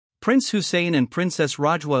Prince Hussein and Princess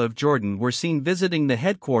Rajwa of Jordan were seen visiting the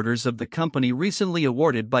headquarters of the company recently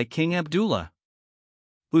awarded by King Abdullah.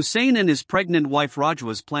 Hussein and his pregnant wife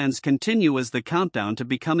Rajwa's plans continue as the countdown to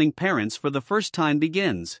becoming parents for the first time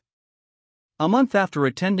begins. A month after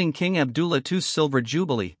attending King Abdullah II's Silver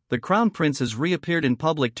Jubilee, the Crown Princes reappeared in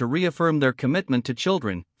public to reaffirm their commitment to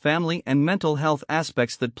children, family and mental health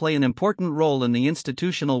aspects that play an important role in the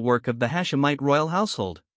institutional work of the Hashemite royal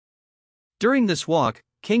household. During this walk,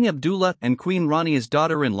 King Abdullah and Queen Rania's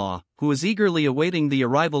daughter-in-law, who was eagerly awaiting the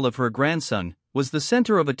arrival of her grandson, was the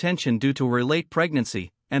center of attention due to her late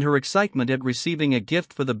pregnancy, and her excitement at receiving a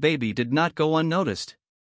gift for the baby did not go unnoticed.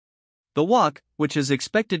 The walk, which is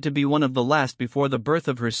expected to be one of the last before the birth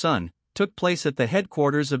of her son, took place at the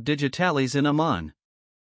headquarters of Digitalis in Amman.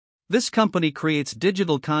 This company creates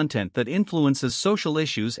digital content that influences social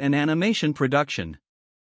issues and animation production.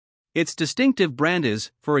 Its distinctive brand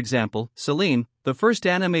is, for example, Salim, the first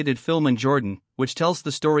animated film in Jordan, which tells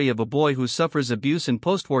the story of a boy who suffers abuse and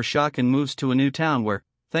post-war shock and moves to a new town where,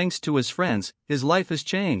 thanks to his friends, his life is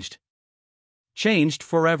changed. Changed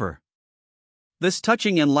forever. This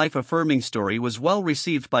touching and life-affirming story was well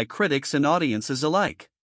received by critics and audiences alike.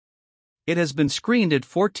 It has been screened at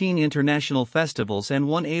 14 international festivals and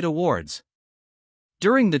won 8 awards.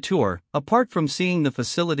 During the tour, apart from seeing the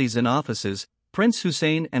facilities and offices, Prince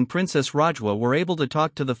Hussein and Princess Rajwa were able to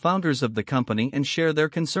talk to the founders of the company and share their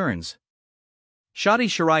concerns. Shadi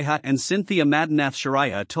Shariha and Cynthia Madanath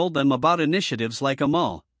Shariha told them about initiatives like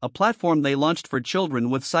Amal, a platform they launched for children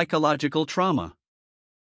with psychological trauma.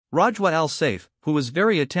 Rajwa Al-Saif, who was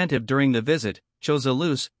very attentive during the visit, chose a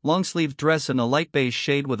loose, long-sleeved dress in a light beige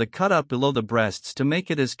shade with a cutout below the breasts to make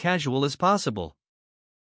it as casual as possible.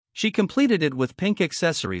 She completed it with pink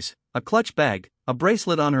accessories, a clutch bag, a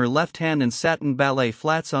bracelet on her left hand and satin ballet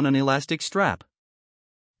flats on an elastic strap.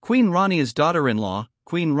 Queen Rania's daughter-in-law,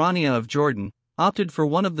 Queen Rania of Jordan, opted for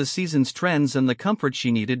one of the season's trends and the comfort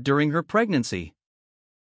she needed during her pregnancy.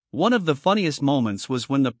 One of the funniest moments was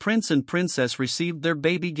when the prince and princess received their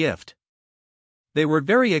baby gift. They were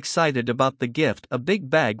very excited about the gift, a big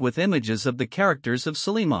bag with images of the characters of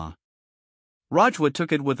Salima. Rajwa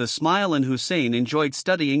took it with a smile and Hussein enjoyed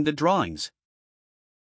studying the drawings.